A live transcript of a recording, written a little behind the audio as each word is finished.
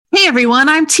everyone,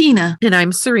 I'm Tina. And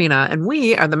I'm Serena, and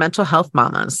we are the Mental Health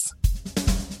Mamas.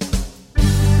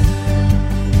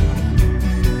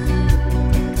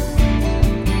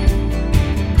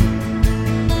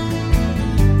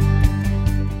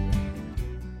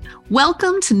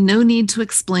 Welcome to No Need to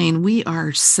Explain. We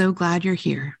are so glad you're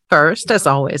here. First, as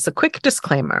always, a quick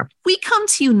disclaimer. We come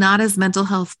to you not as mental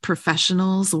health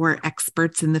professionals or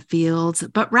experts in the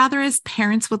field, but rather as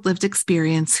parents with lived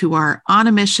experience who are on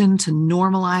a mission to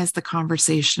normalize the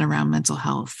conversation around mental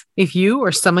health. If you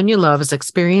or someone you love is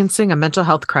experiencing a mental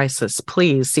health crisis,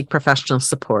 please seek professional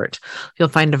support. You'll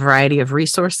find a variety of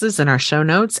resources in our show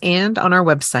notes and on our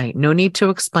website,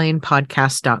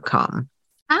 noneedtoexplainpodcast.com.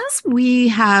 As we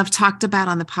have talked about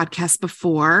on the podcast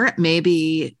before,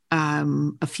 maybe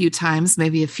a few times,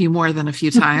 maybe a few more than a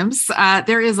few times,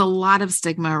 there is a lot of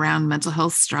stigma around mental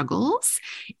health struggles.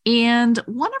 And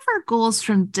one of our goals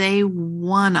from day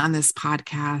one on this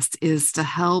podcast is to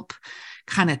help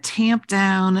kind of tamp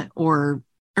down or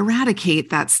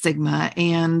eradicate that stigma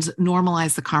and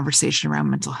normalize the conversation around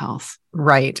mental health.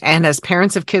 Right. And as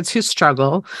parents of kids who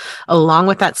struggle, along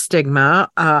with that stigma,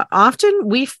 often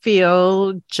we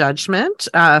feel judgment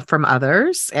from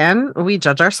others, and we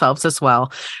judge ourselves as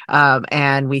well.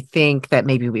 And we think that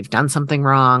maybe we've done something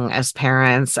wrong as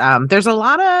parents. There's a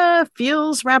lot of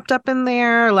feels wrapped up in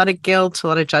there, a lot of guilt, a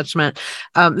lot of judgment.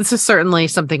 This is certainly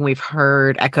something we've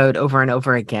heard echoed over and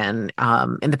over again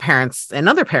in the parents and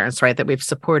other parents, right, that we've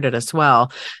supported as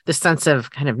well. The sense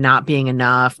of kind of not being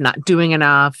enough, not doing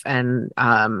enough, and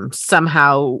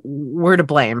somehow we're to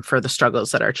blame for the struggles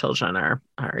that our children are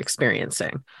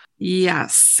experiencing.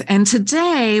 Yes. And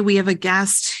today we have a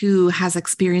guest who has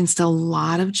experienced a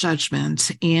lot of judgment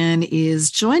and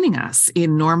is joining us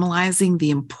in normalizing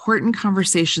the important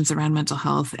conversations around mental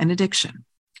health and addiction.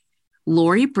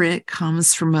 Lorri Britt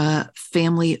comes from a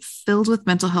family filled with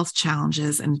mental health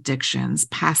challenges and addictions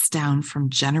passed down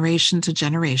from generation to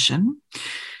generation.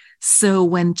 So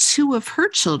when two of her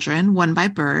children, one by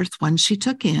birth, one she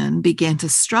took in, began to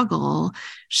struggle,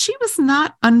 she was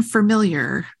not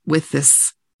unfamiliar with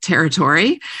this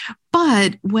territory.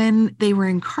 But when they were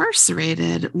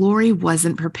incarcerated, Lorri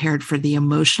wasn't prepared for the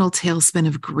emotional tailspin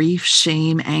of grief,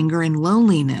 shame, anger, and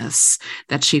loneliness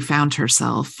that she found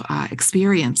herself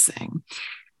experiencing.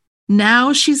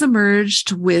 Now she's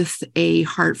emerged with a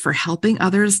heart for helping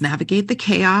others navigate the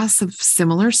chaos of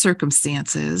similar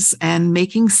circumstances and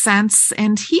making sense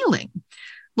and healing.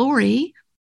 Lorri,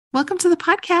 welcome to the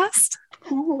podcast.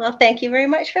 Well, thank you very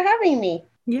much for having me.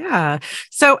 Yeah.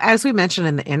 So as we mentioned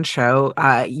in the intro,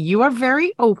 you are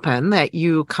very open that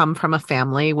you come from a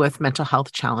family with mental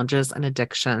health challenges and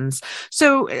addictions.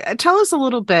 So tell us a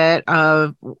little bit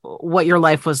of what your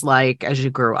life was like as you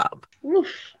grew up.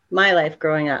 My life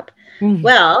growing up.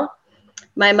 Well,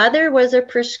 my mother was a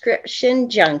prescription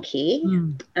junkie.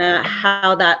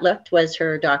 How that looked was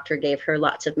her doctor gave her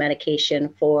lots of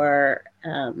medication for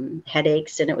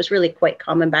headaches, and it was really quite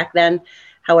common back then.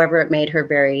 However, it made her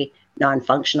very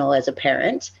non-functional as a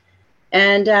parent.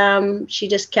 And she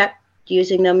just kept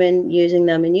using them and using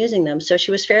them and using them. So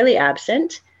she was fairly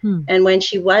absent. And when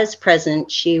she was present,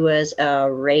 she was a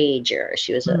rager.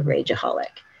 She was a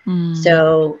rageaholic.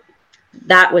 So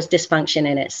that was dysfunction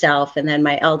in itself. And then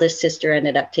my eldest sister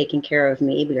ended up taking care of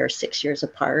me. We were 6 years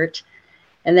apart.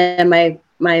 And then my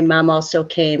mom also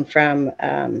came from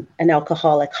an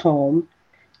alcoholic home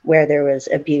where there was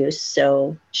abuse.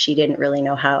 So she didn't really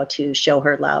know how to show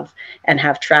her love and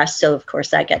have trust. So of course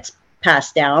that gets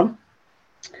passed down.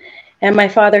 And my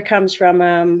father comes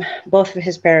from both of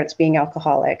his parents being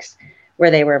alcoholics, where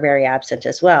they were very absent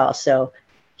as well. So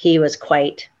he was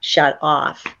quite shut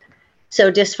off. So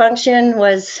dysfunction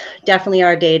was definitely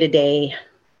our day-to-day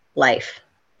life.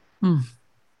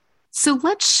 So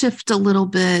let's shift a little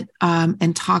bit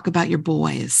and talk about your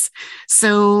boys.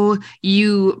 So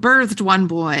you birthed one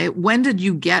boy. When did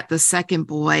you get the second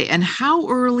boy? And how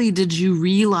early did you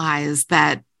realize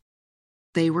that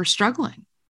they were struggling?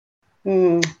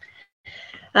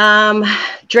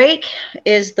 Drake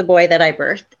is the boy that I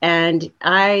birthed, and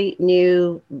I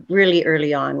knew really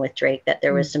early on with Drake that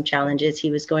there was some challenges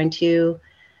he was going to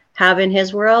have in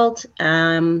his world.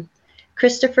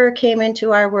 Christopher came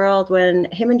into our world when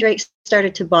him and Drake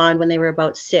started to bond when they were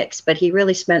about 6, but he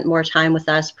really spent more time with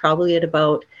us probably at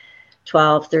about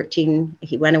 12, 13.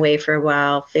 He went away for a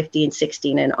while, 15,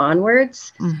 16 and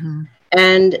onwards.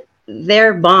 And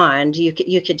their bond, you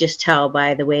could just tell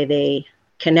by the way they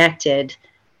connected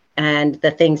and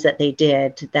the things that they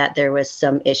did, that there was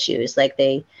some issues. Like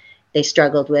they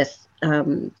struggled with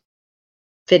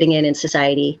fitting in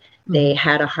society. They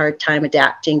had a hard time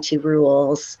adapting to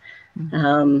rules.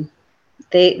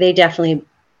 They definitely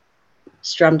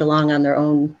strummed along on their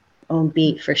own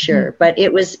beat for sure. But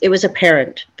it was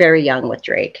apparent very young with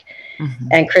Drake.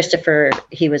 And Christopher,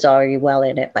 he was already well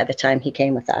in it by the time he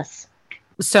came with us.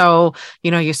 So,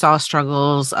 you saw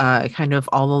struggles kind of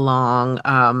all along.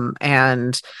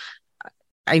 And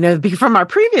I know from our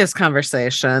previous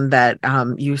conversation that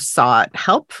you sought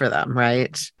help for them,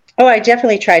 right? Oh, I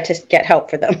definitely tried to get help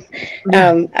for them.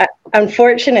 Yeah.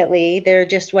 Unfortunately, there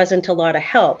just wasn't a lot of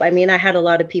help. I mean, I had a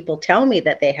lot of people tell me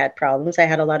that they had problems. I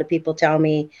had a lot of people tell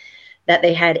me that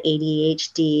they had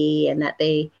ADHD and that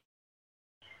they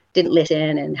didn't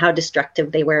listen and how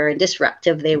destructive they were and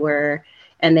disruptive they were.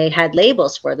 And they had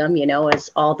labels for them,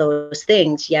 as all those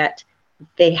things, yet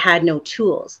they had no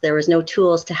tools. There was no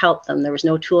tools to help them. There was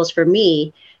no tools for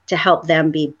me to help them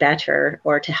be better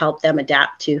or to help them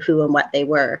adapt to who and what they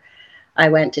were. I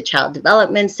went to Child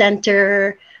Development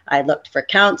Center. I looked for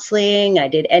counseling. I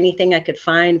did anything I could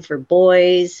find for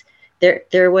boys.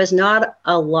 There was not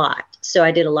a lot. So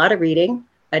I did a lot of reading.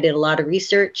 I did a lot of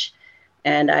research,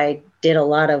 and I did a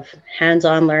lot of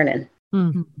hands-on learning.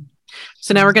 Mm-hmm.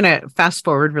 So now we're going to fast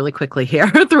forward really quickly here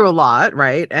through a lot,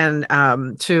 right? And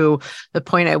to the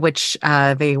point at which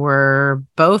they were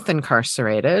both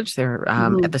incarcerated. They're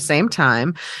at the same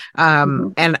time.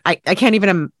 And I can't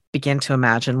even begin to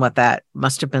imagine what that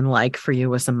must have been like for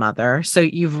you as a mother. So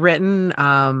you've written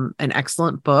an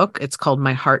excellent book. It's called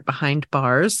My Heart Behind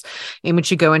Bars, in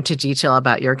which you go into detail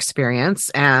about your experience.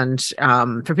 And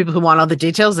for people who want all the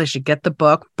details, they should get the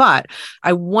book. But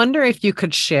I wonder if you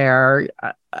could share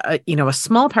a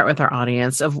small part with our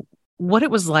audience of what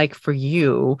it was like for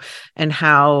you and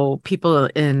how people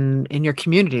in your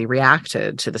community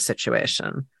reacted to the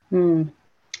situation.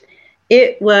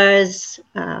 It was,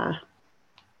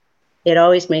 it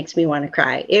always makes me want to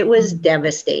cry. It was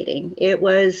devastating. It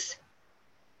was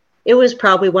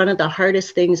probably one of the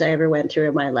hardest things I ever went through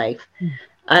in my life.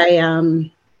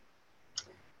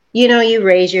 You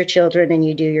raise your children and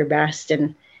you do your best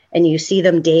and you see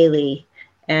them daily.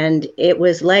 And it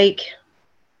was like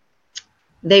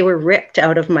they were ripped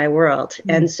out of my world.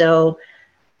 And so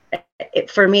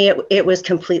for me, it was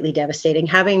completely devastating.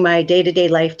 Having my day-to-day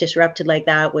life disrupted like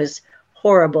that was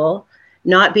horrible.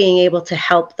 Not being able to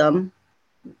help them,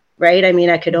 right? I mean,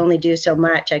 I could only do so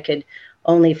much. I could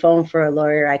only phone for a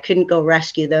lawyer. I couldn't go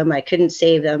rescue them. I couldn't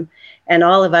save them. And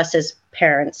all of us as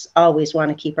parents always want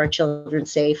to keep our children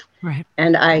safe. Right.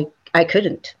 And I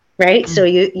couldn't, right? So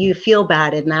you feel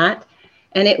bad in that.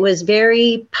 And it was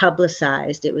very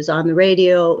publicized. It was on the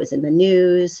radio, it was in the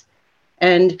news,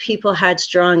 and people had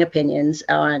strong opinions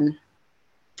on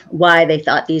why they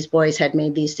thought these boys had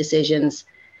made these decisions.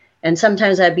 And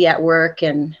sometimes I'd be at work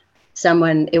and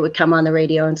it would come on the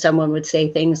radio and someone would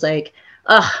say things like,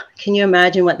 "Oh, can you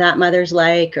imagine what that mother's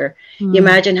like?" Or you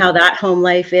imagine how that home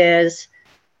life is.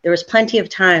 There was plenty of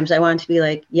times I wanted to be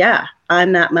like, yeah,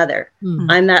 I'm that mother.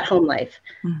 I'm that home life.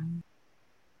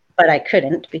 But I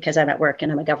couldn't because I'm at work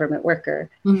and I'm a government worker.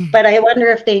 But I wonder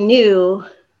if they knew,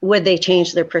 would they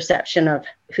change their perception of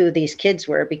who these kids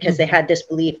were, because they had this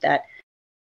belief that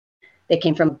they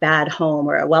came from a bad home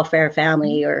or a welfare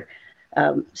family or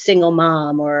single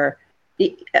mom, or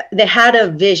they had a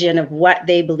vision of what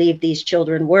they believed these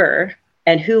children were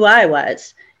and who I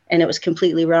was, and it was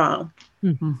completely wrong.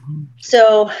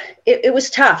 So it was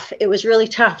tough. It was really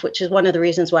tough, which is one of the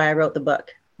reasons why I wrote the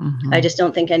book. I just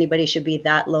don't think anybody should be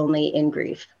that lonely in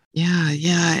grief.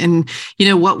 Yeah. And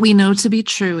what we know to be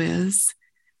true is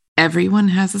everyone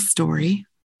has a story,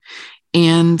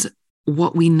 and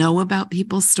what we know about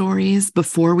people's stories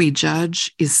before we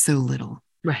judge is so little.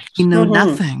 Right. We know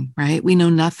nothing, right? We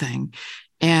know nothing.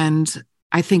 And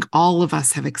I think all of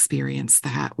us have experienced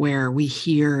that, where we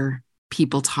hear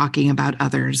people talking about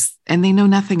others and they know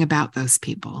nothing about those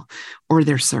people or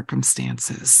their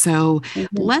circumstances. So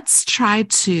let's try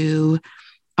to,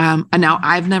 now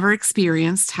I've never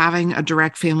experienced having a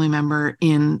direct family member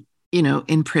in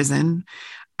prison.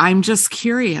 I'm just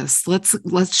curious.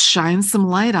 Let's shine some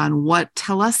light on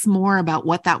tell us more about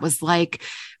what that was like,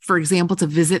 for example, to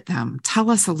visit them. Tell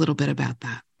us a little bit about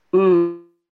that.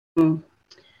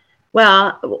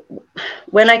 Well,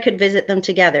 when I could visit them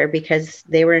together, because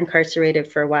they were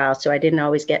incarcerated for a while, so I didn't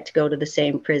always get to go to the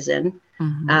same prison.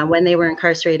 When they were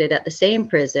incarcerated at the same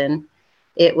prison,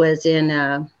 it was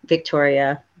in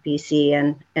Victoria,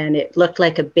 BC, and it looked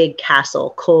like a big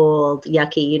castle, cold,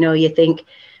 yucky.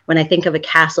 When I think of a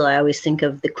castle, I always think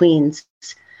of the Queen's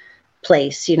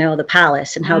place, the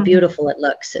palace, and how beautiful it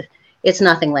looks. It's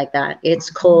nothing like that. It's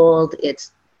cold,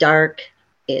 it's dark,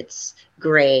 it's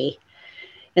gray.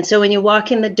 And so when you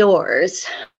walk in the doors,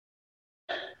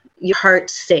 your heart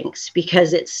sinks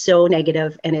because it's so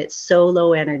negative and it's so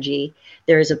low energy.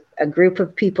 There's a group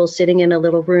of people sitting in a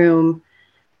little room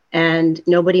and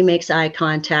nobody makes eye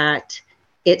contact.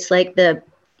 It's like that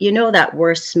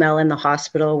worst smell in the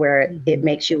hospital where it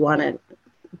makes you want to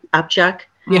upchuck.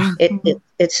 Yeah.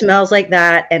 It smells like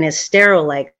that and is sterile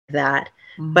like that,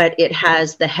 but it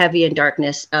has the heavy and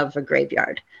darkness of a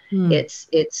graveyard. It's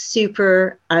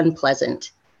super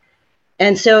unpleasant.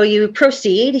 And so you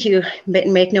proceed, you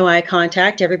make no eye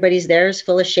contact. Everybody's there is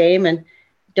full of shame and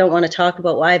don't want to talk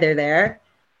about why they're there.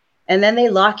 And then they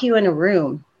lock you in a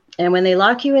room. And when they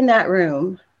lock you in that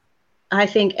room, I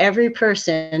think every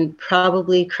person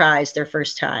probably cries their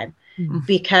first time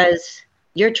because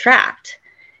you're trapped.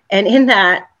 And in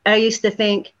that, I used to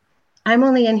think, I'm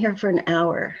only in here for an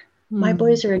hour. My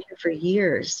boys are in here for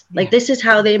years. Yeah. Like, this is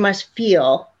how they must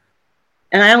feel.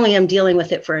 And I only am dealing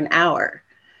with it for an hour.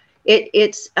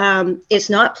 It's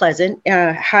not pleasant.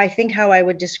 I think how I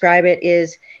would describe it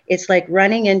is it's like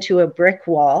running into a brick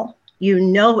wall. You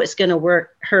know it's going to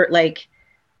hurt like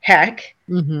heck.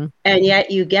 And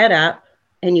yet you get up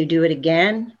and you do it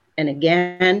again and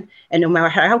again. And no matter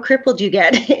how crippled you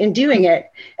get in doing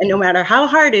it, and no matter how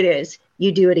hard it is,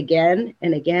 you do it again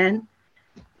and again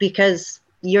because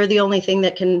you're the only thing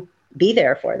that can be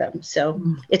there for them. So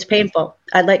it's painful.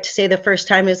 I'd like to say the first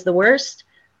time is the worst.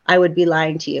 I would be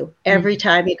lying to you. Every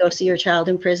time you go see your child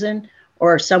in prison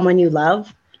or someone you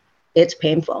love, it's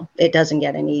painful. It doesn't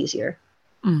get any easier.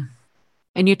 And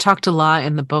you talked a lot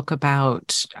in the book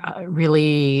about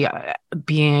really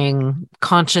being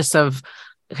conscious of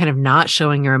kind of not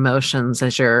showing your emotions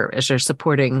as you're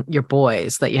supporting your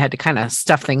boys, that you had to kind of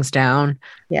stuff things down.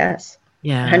 Yes.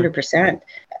 Yeah. 100%.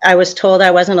 I was told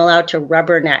I wasn't allowed to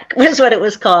rubberneck, was what it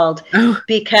was called,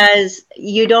 because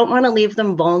you don't want to leave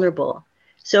them vulnerable.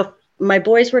 So my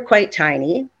boys were quite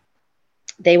tiny.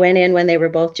 They went in when they were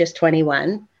both just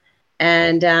 21.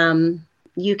 And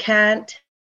you can't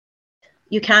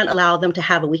allow them to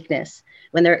have a weakness.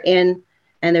 When they're in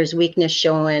and there's weakness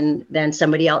showing, then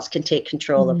somebody else can take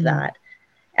control of that.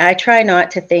 I try not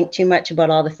to think too much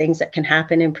about all the things that can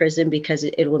happen in prison because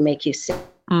it will make you sick.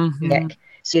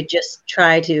 So you just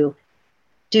try to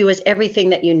do everything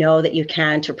that you know that you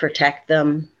can to protect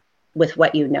them with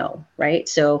what you know, right?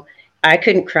 So I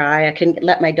couldn't cry. I couldn't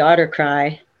let my daughter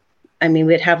cry. I mean,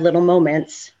 we'd have little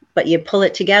moments, but you pull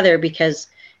it together because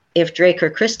if Drake or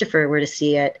Christopher were to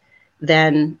see it,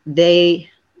 then it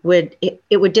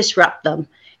would disrupt them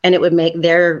and it would make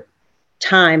their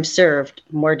time served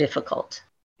more difficult.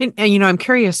 And I'm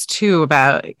curious too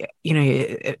about,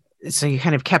 so you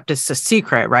kind of kept this a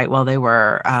secret, right, while they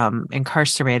were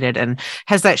incarcerated. And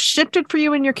has that shifted for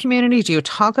you in your community? Do you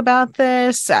talk about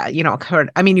this?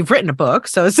 You've written a book,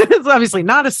 so it's obviously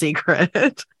not a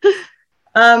secret.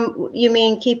 You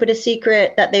mean keep it a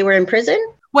secret that they were in prison?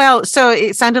 Well, so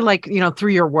it sounded like,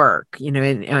 through your work,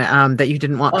 that you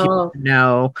didn't want people to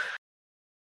know.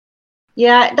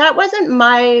 Yeah, that wasn't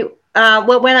my,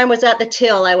 when I was at the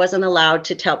till, I wasn't allowed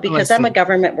to tell because I'm a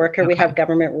government worker. Okay. We have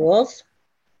government rules.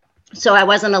 So I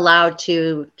wasn't allowed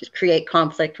to create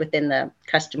conflict within the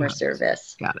customer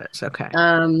service. Got it. Okay.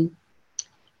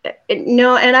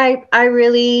 No, and I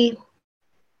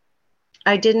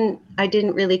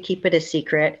didn't really keep it a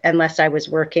secret unless I was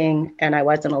working and I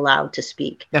wasn't allowed to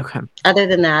speak. Okay. Other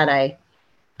than that,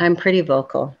 I'm pretty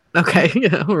vocal. Okay.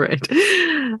 Yeah. All right.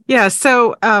 Yeah.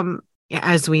 So,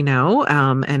 as we know,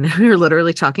 and we were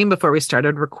literally talking before we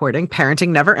started recording, parenting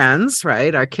never ends,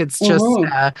 right? Our kids just,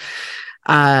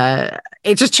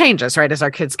 it just changes, right? As our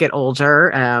kids get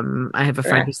older. I have a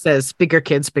friend who says bigger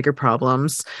kids, bigger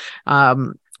problems.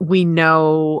 We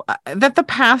know that the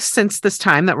path since this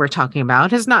time that we're talking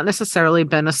about has not necessarily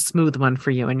been a smooth one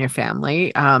for you and your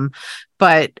family.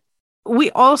 But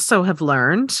we also have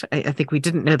learned, I think we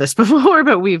didn't know this before,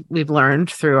 but we've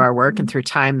learned through our work and through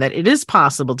time that it is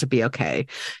possible to be okay,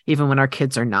 even when our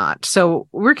kids are not. So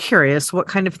we're curious what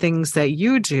kind of things that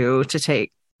you do to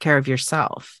take care of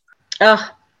yourself.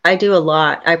 Oh, I do a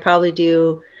lot. I probably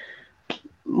do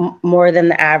more than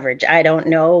the average. I don't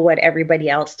know what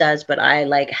everybody else does, but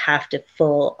I have to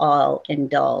all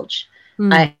indulge.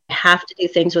 I have to do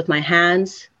things with my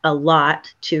hands a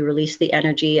lot to release the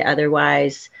energy.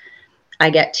 Otherwise, I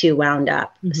get too wound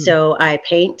up. So I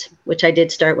paint, which I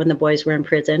did start when the boys were in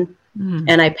prison,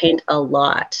 and I paint a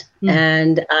lot.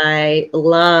 And I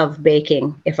love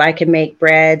baking. If I can make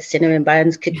bread, cinnamon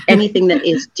buns, anything that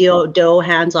is dough,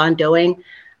 hands-on doughing,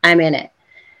 I'm in it.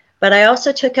 But I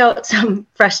also took out some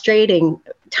frustrating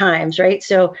times, right?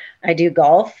 So I do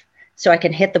golf so I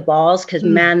can hit the balls because,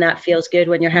 man, that feels good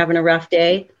when you're having a rough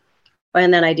day.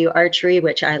 And then I do archery,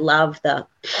 which I love the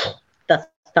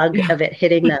thug of it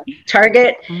hitting the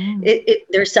target. Mm.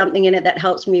 There's something in it that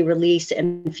helps me release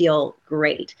and feel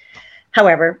great.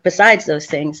 However, besides those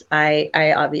things,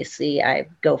 I obviously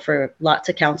go for lots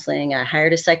of counseling. I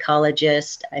hired a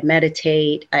psychologist. I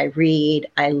meditate. I read.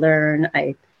 I learn.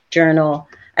 I journal.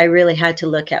 I really had to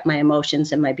look at my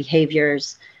emotions and my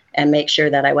behaviors and make sure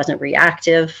that I wasn't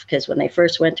reactive, because when they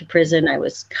first went to prison, I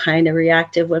was kind of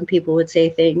reactive when people would say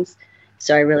things.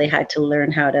 So I really had to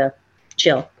learn how to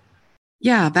chill.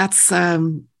 Yeah, that's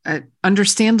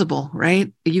understandable,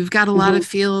 right? You've got a lot of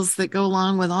feels that go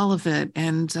along with all of it,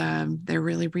 and they're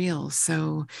really real.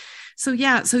 So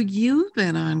you've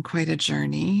been on quite a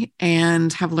journey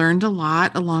and have learned a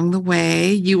lot along the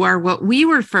way. You are what we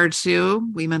refer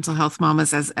to, we mental health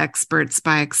mamas, as experts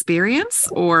by experience,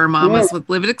 or mamas with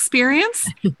lived experience.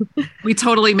 We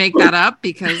totally make that up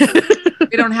because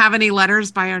we don't have any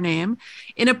letters by our name.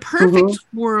 In a perfect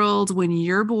world, when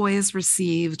your boys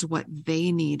received what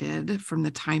they needed from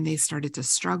the time they started to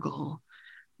struggle,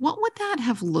 what would that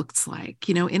have looked like?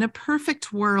 In a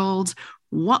perfect world,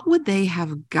 what would they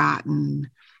have gotten?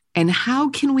 And how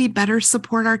can we better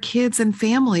support our kids and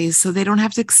families so they don't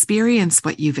have to experience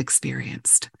what you've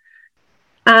experienced?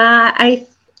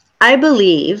 I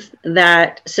believe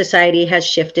that society has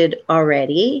shifted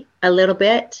already a little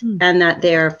bit, and that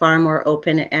they are far more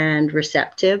open and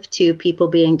receptive to people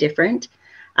being different.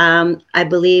 I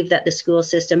believe that the school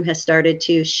system has started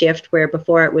to shift, where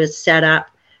before it was set up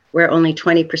where only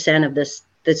 20% of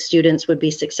the students would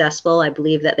be successful. I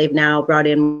believe that they've now brought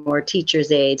in more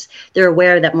teachers' aides. They're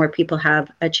aware that more people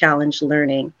have a challenge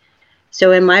learning.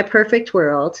 So in my perfect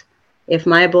world, if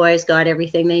my boys got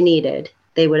everything they needed,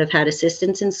 they would have had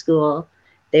assistants in school.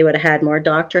 They would have had more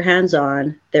doctor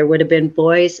hands-on. There would have been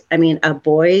a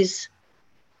boys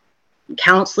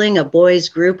counseling, a boys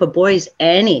group, a boys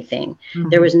anything.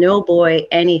 There was no boy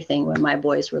anything when my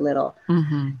boys were little.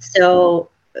 So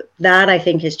that, I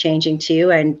think, is changing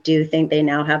too. I do think they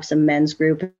now have some men's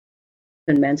group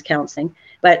and men's counseling,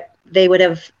 but they would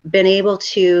have been able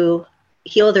to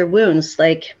heal their wounds,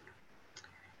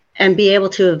 and be able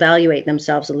to evaluate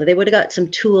themselves a little. They would have got some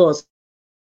tools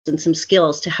and some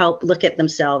skills to help look at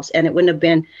themselves. And it wouldn't have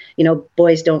been,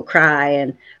 boys don't cry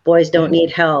and boys don't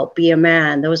need help, be a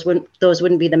man. Those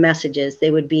wouldn't be the messages.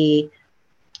 They would be,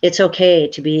 it's okay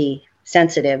to be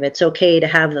sensitive. It's okay to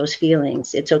have those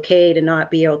feelings. It's okay to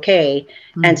not be okay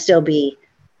and still be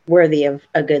worthy of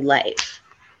a good life.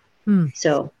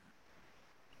 So.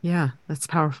 Yeah, that's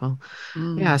powerful.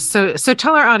 Yeah. So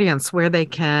tell our audience where they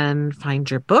can find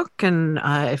your book, and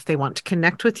if they want to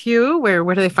connect with you, where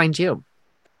do they find you?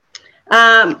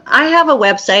 I have a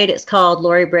website. It's called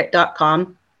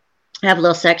lorribritt.com. I have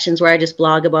little sections where I just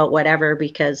blog about whatever,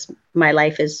 because my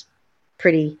life is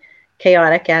pretty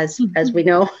chaotic, as we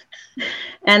know.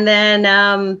 And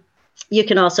then you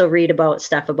can also read about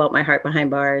stuff about my heart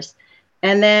behind bars.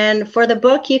 And then for the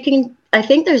book, I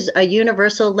think there's a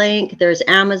universal link. There's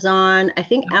Amazon. I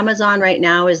think Amazon right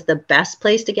now is the best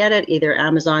place to get it, either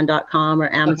amazon.com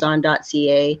or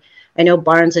amazon.ca. I know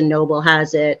Barnes and Noble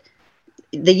has it.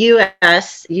 The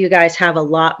US, you guys have a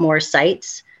lot more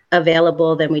sites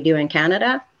available than we do in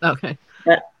Canada. Okay.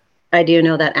 But I do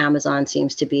know that Amazon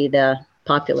seems to be the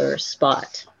popular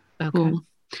spot. Okay. Cool.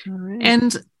 All right.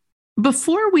 And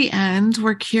before we end,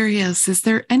 we're curious, is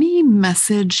there any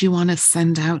message you want to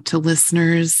send out to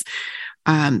listeners,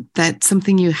 that's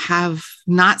something you have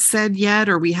not said yet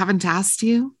or we haven't asked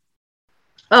you?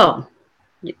 Oh,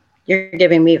 you're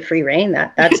giving me free rein.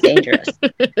 That's dangerous.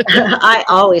 I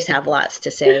always have lots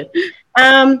to say.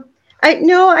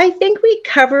 I think we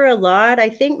cover a lot. I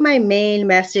think my main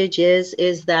message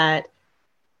is that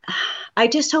I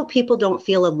just hope people don't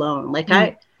feel alone.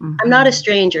 I'm not a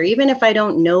stranger. Even if I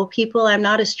don't know people, I'm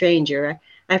not a stranger.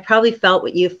 I've probably felt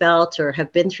what you felt or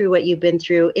have been through what you've been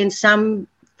through in some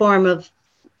form of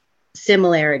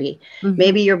similarity.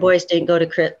 Maybe your boys didn't go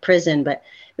to prison, but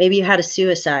maybe you had a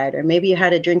suicide, or maybe you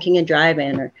had a drinking and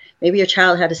driving, or maybe your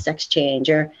child had a sex change,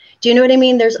 or do you know what I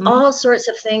mean? There's all sorts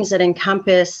of things that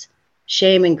encompass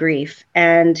shame and grief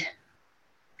and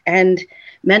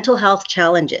mental health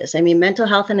challenges. I mean, mental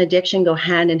health and addiction go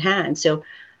hand in hand. So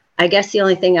I guess the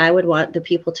only thing I would want the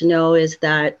people to know is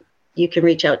that you can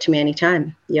reach out to me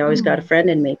anytime. You always got a friend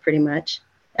in me, pretty much,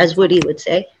 as Woody would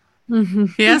say.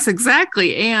 Yes,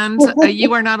 exactly. And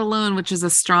you are not alone, which is a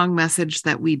strong message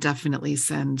that we definitely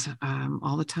send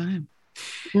all the time.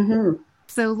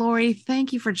 So, Lorri,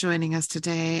 thank you for joining us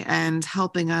today and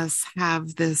helping us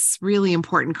have this really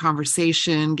important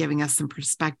conversation, giving us some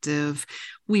perspective.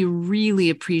 We really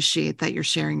appreciate that you're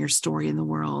sharing your story in the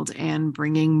world and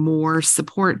bringing more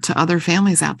support to other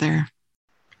families out there.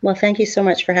 Well, thank you so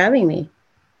much for having me.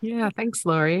 Yeah, thanks,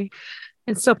 Lorri.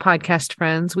 And so, podcast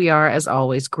friends, we are, as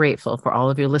always, grateful for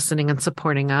all of you listening and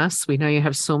supporting us. We know you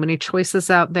have so many choices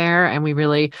out there, and we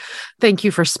really thank you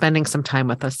for spending some time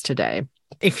with us today.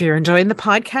 If you're enjoying the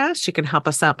podcast, you can help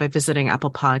us out by visiting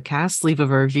Apple Podcasts, leave a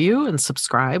review, and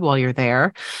subscribe while you're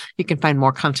there. You can find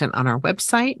more content on our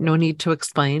website, no need to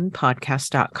explain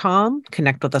podcast.com.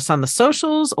 Connect with us on the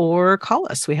socials or call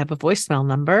us. We have a voicemail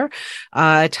number.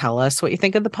 Tell us what you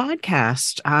think of the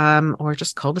podcast, or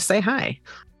just call to say hi.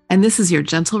 And this is your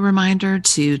gentle reminder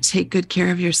to take good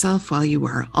care of yourself while you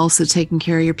are also taking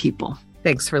care of your people.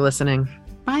 Thanks for listening.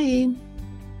 Bye.